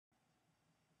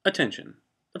Attention.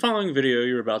 The following video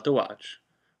you're about to watch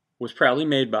was proudly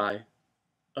made by,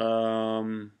 a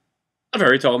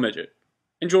very tall midget.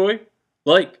 Enjoy,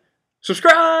 like,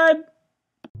 subscribe!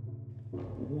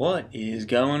 What is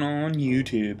going on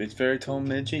YouTube? It's Very Tall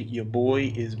Midget. Your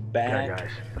boy is back. Yeah,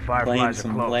 guys. The fireflies playing are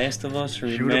some close. Last of Us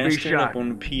Shoot or be Remastered shot. up on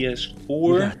the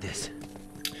PS4. You got this.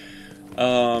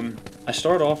 I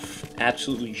started off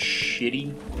absolutely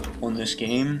shitty on this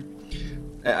game.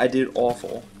 I did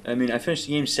awful. I mean, I finished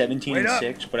the game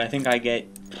 17-6, but I think I get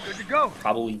Good to go.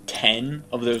 probably 10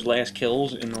 of those last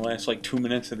kills in the last like 2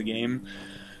 minutes of the game.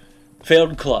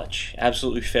 Failed clutch.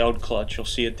 Absolutely failed clutch. You'll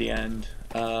see at the end.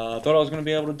 Thought I was going to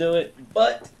be able to do it,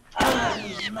 but I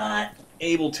was not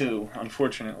able to,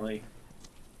 unfortunately.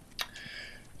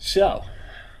 So,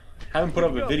 haven't put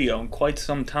up a video in quite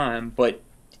some time, but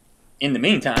in the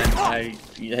meantime, I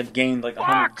have gained like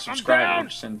 100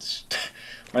 subscribers since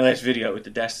my last video with the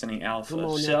Destiny Alpha. Come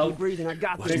on now, So, keep breathing. I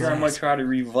got I figure I might try to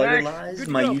revitalize Thanks.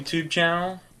 my Good to go. YouTube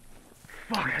channel,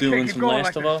 Fuck, doing I can't some keep going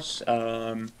Last like of this.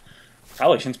 Us.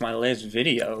 Probably since my last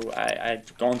video,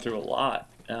 I've gone through a lot.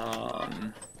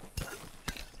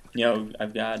 You know,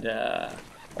 I've got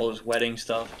all this wedding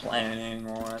stuff, planning,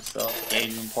 all that stuff,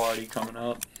 engagement party coming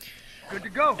up. Good to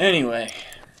go. Anyway,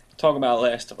 talk about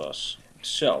Last of Us.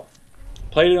 So,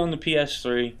 played it on the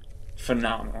PS3,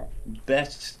 phenomenal.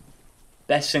 Best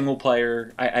single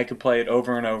player. I could play it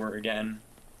over and over again.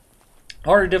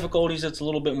 Harder difficulties, it's a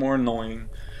little bit more annoying,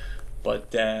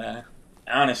 but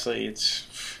honestly,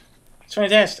 it's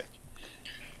fantastic.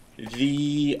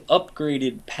 The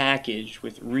upgraded package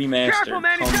with Remastered Careful,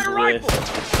 man, he's got a comes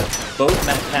with both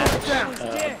map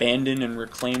packs, Abandoned and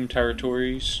Reclaimed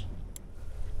Territories.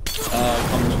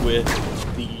 Comes with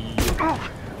the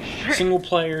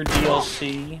single-player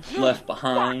DLC, Left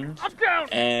Behind, I'm down.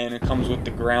 and it comes with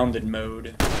the Grounded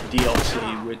mode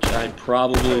DLC, which I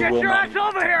probably Get will your ass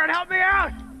not. over here and help me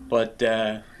out. But,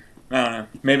 I don't know.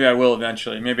 Maybe I will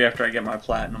eventually. Maybe after I get my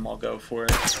Platinum, I'll go for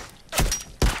it.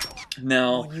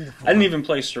 Now, I didn't even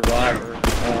play Survivor on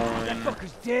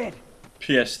Fucker's dead.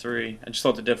 PS3. I just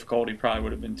thought the difficulty probably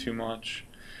would have been too much.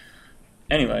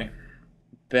 Anyway,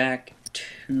 back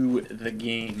to the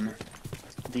game.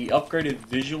 The upgraded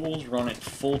visuals run at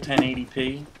full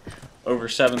 1080p over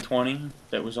 720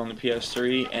 that was on the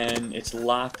PS3, and it's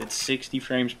locked at 60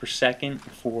 frames per second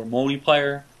for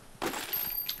multiplayer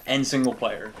and single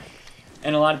player.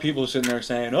 And a lot of people are sitting there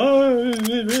saying, "Oh,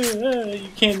 you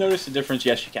can't notice the difference."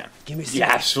 Yes, you can. Give me a You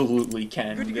second. absolutely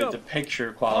can. Good to go. The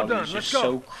picture quality All done. is Let's just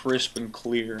go. so crisp and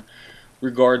clear,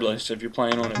 regardless if you're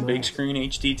playing on a big screen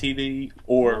HD TV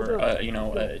or you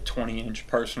know, a 20-inch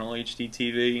personal HD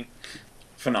TV.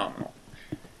 Phenomenal.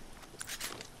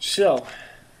 So,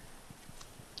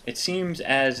 it seems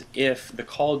as if the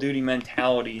Call of Duty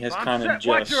mentality has I'm kind of set.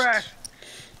 Watch your just ass.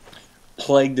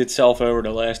 plagued itself over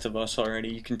to Last of Us already.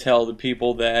 You can tell the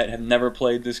people that have never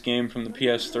played this game from the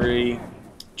PS3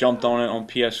 jumped on it on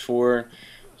PS4.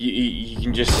 You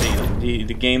can just see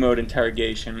the game mode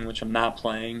interrogation, which I'm not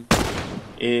playing,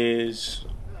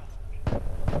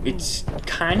 it's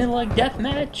kind of like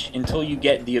deathmatch until you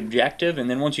get the objective, and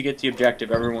then once you get the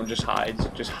objective, everyone just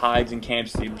hides and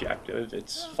camps the objective.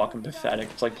 It's fucking pathetic.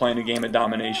 It's like playing a game of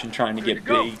domination trying to get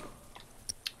B.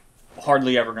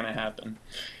 Hardly ever gonna happen.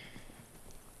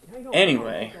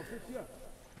 Anyway,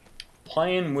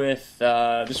 playing with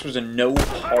this was a no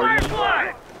party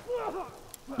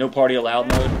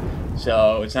allowed mode,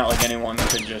 so it's not like anyone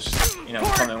could just, you know,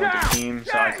 come in with the team.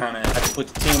 So I kind of had to put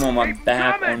the team on my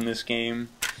back on this game.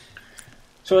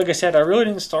 So like I said, I really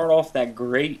didn't start off that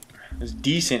great. It was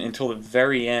decent until the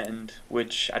very end,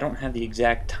 which I don't have the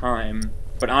exact time.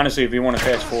 But honestly, if you want to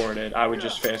fast forward it, I would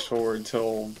just fast forward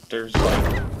until there's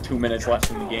like 2 minutes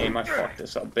left in the game. I fucked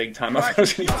this up big time. I thought I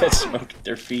was going to get that smoke at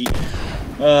their feet.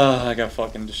 I got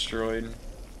fucking destroyed.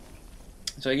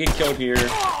 So I get killed here.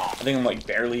 I think I'm like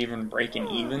barely even breaking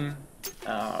even.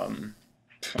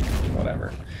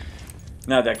 Whatever.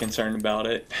 Not that concerned about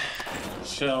it.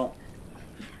 So,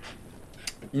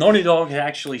 Naughty Dog had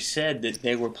actually said that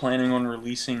they were planning on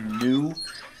releasing new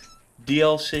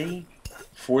DLC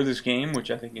for this game, which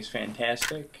I think is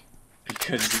fantastic,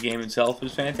 because the game itself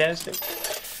is fantastic.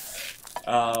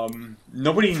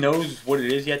 Nobody knows what it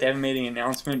is yet. They haven't made any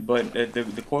announcement, but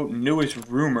the quote newest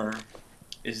rumor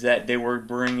is that they were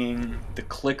bringing the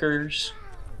clickers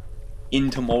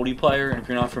into multiplayer. And if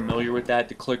you're not familiar with that,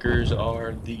 the clickers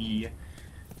are the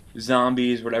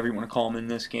zombies, whatever you want to call them in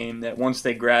this game, that once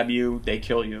they grab you, they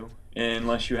kill you,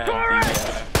 unless you have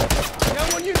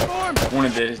one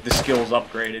of the skills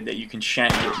upgraded that you can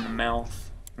shank it in the mouth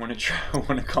when it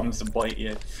when it comes to bite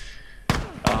you.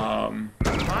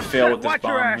 Fail with this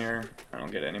bomb here.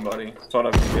 don't get anybody. Thought I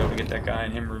was going to be able to get that guy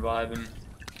and him reviving.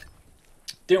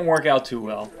 Didn't work out too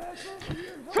well.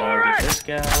 So I'll get this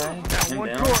guy, him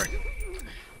down.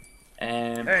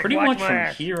 And pretty much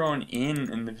from here on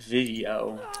in the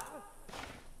video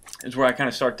is where I kind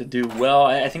of start to do well.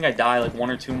 I think I die like 1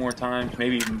 or 2 more times,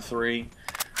 maybe even 3.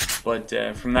 But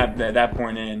from that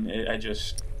point in, I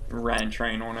just ran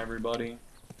train on everybody.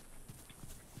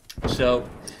 So,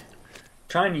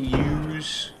 trying to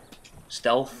use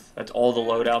stealth. That's all the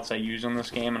loadouts I use on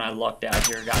this game, and I lucked out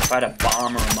here. God, if I had a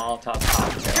bomb or a Molotov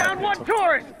cocktail, Down one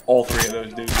tourist! All 3 of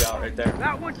those dudes out right there.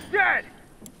 That one's dead!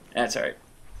 That's alright.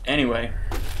 Anyway,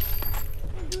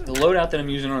 the loadout that I'm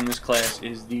using on this class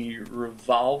is the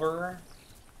revolver,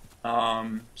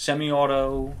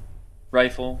 semi-auto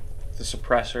rifle, the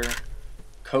suppressor,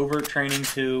 covert training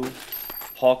 2,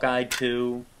 Hawkeye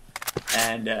 2,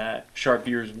 and Sharp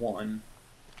Ears 1.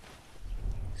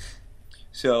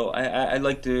 So I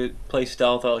like to play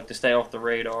stealth. I like to stay off the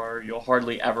radar. You'll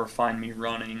hardly ever find me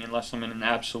running unless I'm in an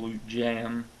absolute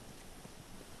jam.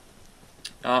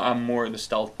 I'm more of the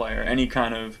stealth player. Any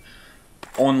kind of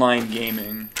online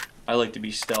gaming, I like to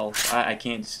be stealth. I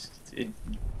can't. It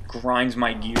grinds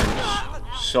my gears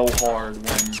so hard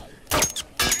when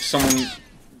someone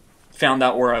found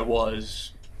out where I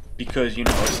was because, you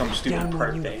know, some stupid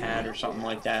perk they had or something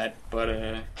like that. But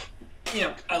you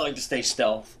know, I like to stay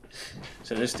stealth.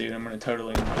 So this dude, I'm gonna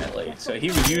totally annihilate. So he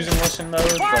was using listen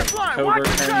mode, but covert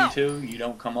training 2, you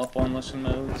don't come up on listen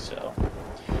mode. So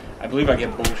I believe I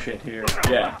get bullshit here.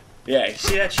 Yeah. Yeah, you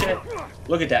see that shit?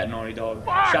 Look at that, Naughty Dog.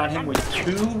 Shot him with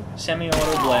 2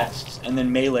 semi-auto blasts and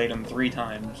then meleeed him 3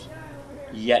 times.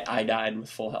 Yet I died with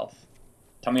full health.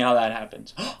 Tell me how that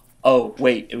happens. Oh,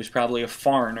 wait, it was probably a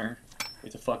foreigner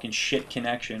with a fucking shit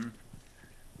connection.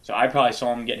 So I probably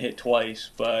saw him get hit twice,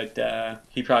 but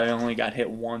he probably only got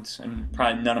hit once, and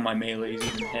probably none of my melees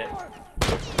even hit.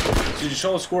 So you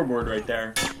saw the scoreboard right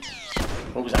there.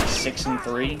 What was that,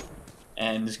 6-3?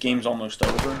 And this game's almost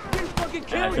over.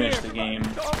 And I finished the game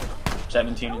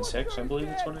 17-6, I believe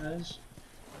that's what it is.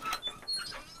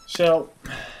 So,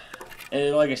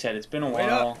 like I said, it's been a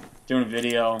while doing a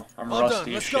video. I'm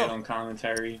rusty as shit on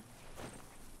commentary.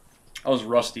 I was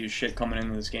rusty as shit coming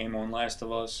into this game on Last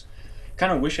of Us.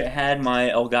 Kind of wish I had my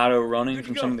Elgato running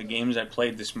from some of the games I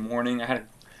played this morning. I had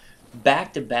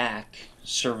back-to-back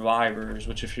Survivors,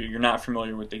 which if you're not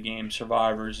familiar with the game,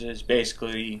 Survivors is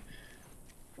basically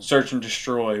search and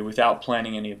destroy without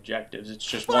planning any objectives. It's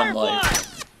just one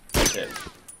life. That's it.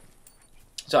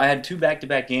 So I had 2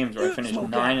 back-to-back games where I finished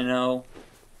 9-0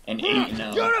 and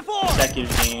 8-0.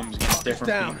 Consecutive games against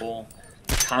different people.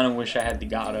 Kind of wish I had the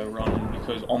Gato running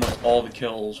because almost all the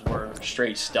kills were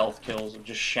straight stealth kills of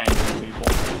just shanking people.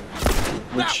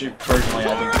 Which personally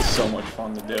I think is so much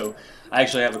fun to do. I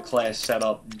actually have a class set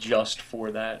up just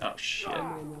for that. Oh shit.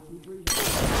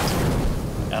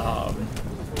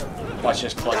 Watch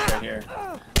this clutch right here.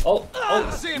 Oh,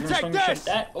 you're gonna swing your shit at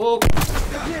that. Oh,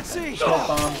 smoke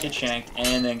bomb, get shanked,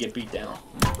 and then get beat down.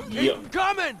 Yep.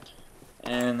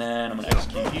 And then I'm gonna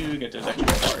execute you, get those extra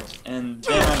parts, and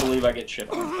then I believe I get shit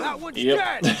on.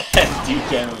 Yep. Dude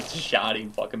came with a shot, he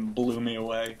fucking blew me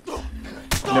away.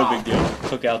 No big deal.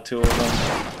 Took out 2 of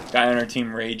them. Guy on our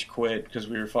team rage quit because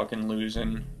we were fucking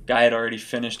losing. Guy had already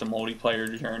finished a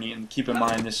multiplayer journey, and keep in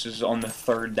mind this is on the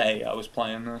 3rd day I was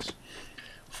playing this.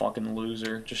 Fucking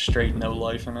loser. Just straight no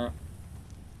life in it.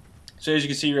 So as you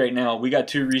can see right now, we got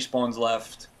 2 respawns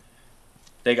left.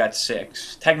 They got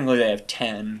 6. Technically they have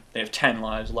 10. They have 10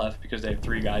 lives left because they have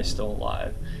 3 guys still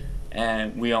alive.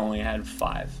 And we only had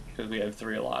 5 because we have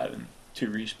 3 alive and 2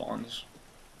 respawns.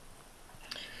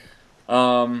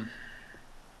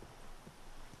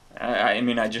 I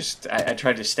mean, I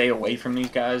tried to stay away from these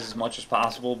guys as much as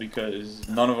possible because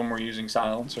none of them were using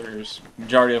silencers.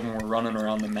 Majority of them were running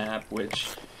around the map, which,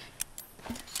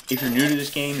 if you're new to this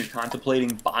game, you're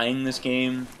contemplating buying this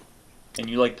game, and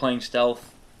you like playing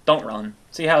stealth, don't run.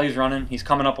 See how he's running? He's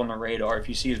coming up on the radar. If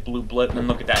you see his blue blip, then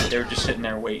look at that. They're just sitting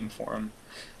there waiting for him.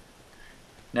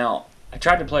 Now, I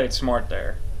tried to play it smart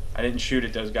there. I didn't shoot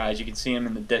at those guys. You can see them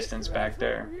in the distance back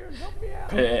there.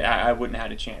 I wouldn't have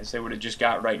had a chance. They would have just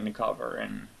got right into cover,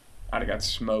 and I'd have got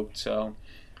smoked. So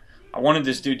I wanted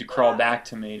this dude to crawl back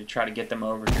to me to try to get them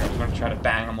over here. I was going to try to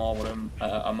bang them all with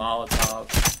a Molotov.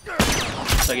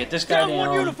 So I get this guy down.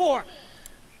 I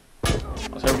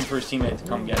was hoping for his teammate to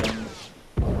come get him.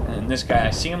 And this guy, I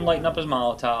see him lighting up his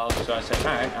Molotov, so I said,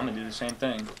 alright, I'm going to do the same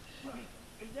thing.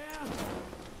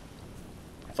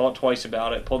 I thought twice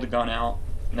about it, pulled the gun out.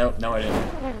 Nope, no I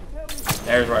didn't.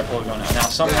 There's where I pulled the gun out. Now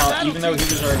somehow, even though he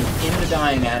was already in the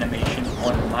dying animation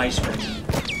on my screen,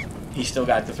 he still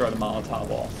got to throw the Molotov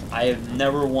off. I have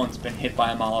never once been hit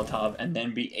by a Molotov and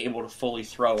then be able to fully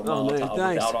throw a Molotov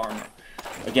without armor.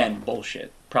 Again,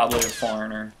 bullshit. Probably a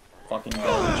foreigner. Fucking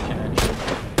garbage connection.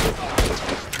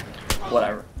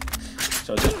 Whatever.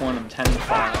 So at this point I'm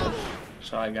 10-5.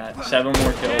 So I got 7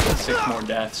 more kills and 6 more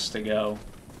deaths to go.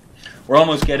 We're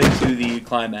almost getting to the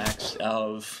climax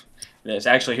of this.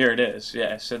 Actually, here it is.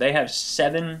 Yeah, so they have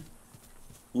 7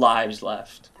 lives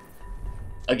left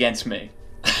against me.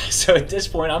 So at this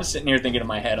point, I'm sitting here thinking in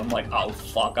my head, I'm like, oh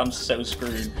fuck, I'm so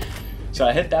screwed. So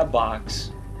I hit that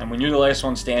box, and when you're the last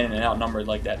one standing and outnumbered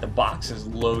like that, the boxes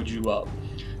load you up.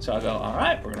 So I go,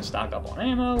 alright, we're going to stock up on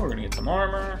ammo, we're going to get some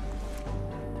armor,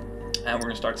 and we're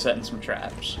going to start setting some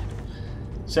traps.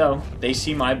 So, they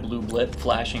see my blue blip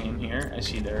flashing in here. I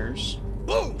see theirs.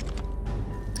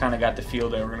 Kind of got the feel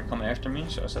they were going to come after me,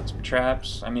 so I set some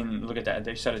traps. I mean, look at that.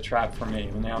 They set a trap for me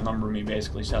when they outnumber me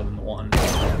basically 7-1.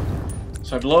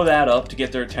 So I blow that up to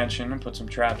get their attention and put some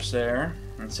traps there.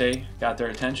 And see, got their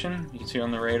attention. You can see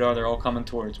on the radar, they're all coming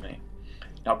towards me.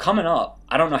 Now, coming up,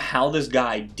 I don't know how this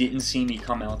guy didn't see me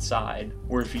come outside,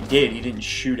 or if he did, he didn't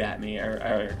shoot at me,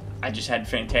 or I just had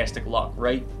fantastic luck.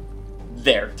 Right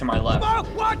there to my left.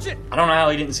 Watch it! I don't know how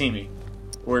he didn't see me,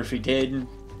 or if he did,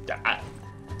 I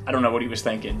don't know what he was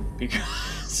thinking,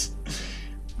 because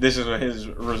this is his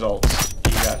results.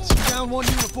 He got some. Down one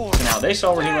uniform. So now they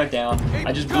saw where he went down.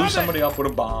 I just blew somebody up with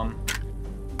a bomb.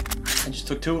 I just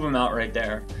took 2 of them out right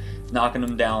there, knocking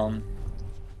them down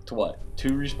to what?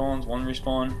 2 respawns, 1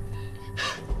 respawn.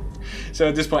 So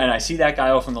at this point, and I see that guy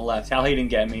off on the left. How he didn't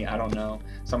get me, I don't know.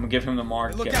 So I'm gonna give him the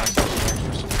mark, get myself some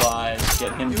extra supplies,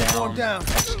 get him down,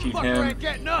 execute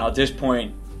him. Now at this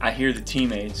point, I hear the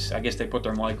teammates. I guess they put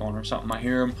their mic on or something. I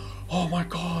hear him. Oh my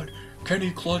God! Can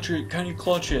he clutch it? Can he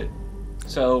clutch it?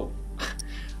 So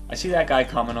I see that guy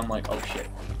coming. I'm like, oh shit!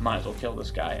 Might as well kill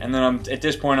this guy. And then at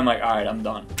this point, I'm like, all right, I'm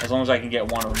done. As long as I can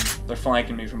get one of them. They're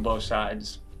flanking me from both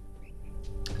sides.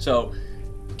 So,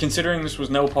 considering this was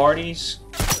no parties,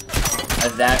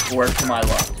 that worked to my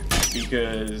luck,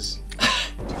 because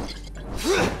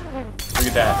look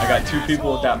at that. I got 2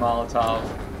 people with that Molotov.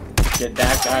 Get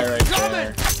that guy right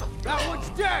there. That one's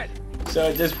dead. So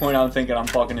at this point, I'm thinking I'm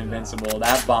fucking invincible.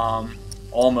 That bomb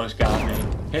almost got me.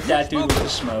 Hit that dude with the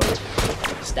smoke.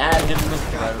 Stabbed him in the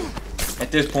throat.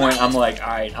 At this point, I'm like,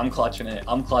 alright, I'm clutching it.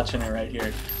 I'm clutching it right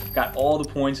here. Got all the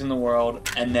points in the world,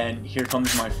 and then here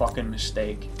comes my fucking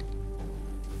mistake.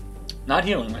 Not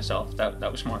healing myself. That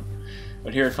was smart.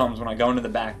 But here it comes when I go into the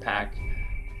backpack.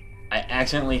 I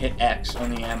accidentally hit X on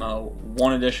the ammo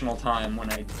 1 additional time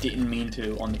when I didn't mean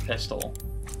to on the pistol.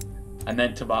 I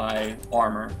meant to buy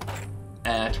armor,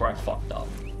 and that's where I fucked up.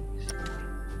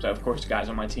 So of course the guys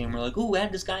on my team were like, ooh,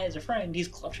 add this guy as a friend, he's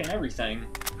clutching everything.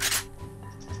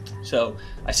 So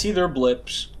I see their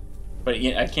blips, but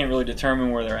I can't really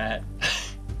determine where they're at.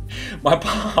 My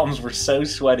palms were so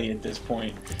sweaty at this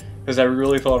point, because I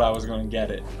really thought I was going to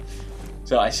get it.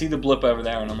 So I see the blip over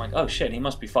there, and I'm like, oh shit, he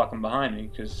must be fucking behind me,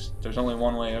 because there's only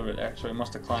one way over there, so he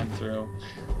must have climbed through.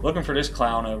 Looking for this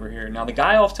clown over here. Now the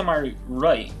guy off to my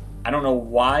right, I don't know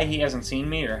why he hasn't seen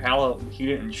me, or how he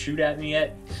didn't shoot at me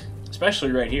yet,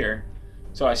 especially right here.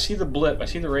 So I see the blip, I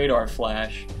see the radar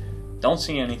flash, don't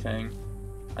see anything.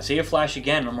 I see a flash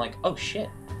again, and I'm like, oh shit,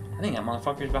 I think that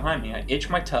motherfucker's behind me. I itch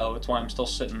my toe, that's why I'm still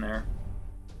sitting there.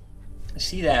 I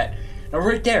see that. Now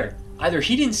right there, either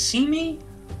he didn't see me,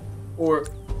 or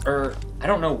I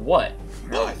don't know what.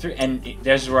 And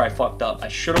this is where I fucked up. I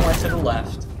should have went to the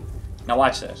left. Now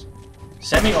watch this.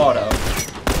 Semi-auto,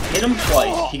 hit him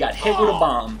twice, he got hit with a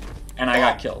bomb, and I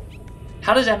got killed.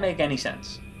 How does that make any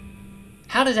sense?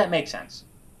 How does that make sense?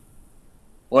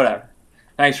 Whatever.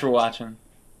 Thanks for watching.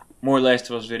 More Last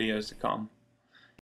of Us videos to come.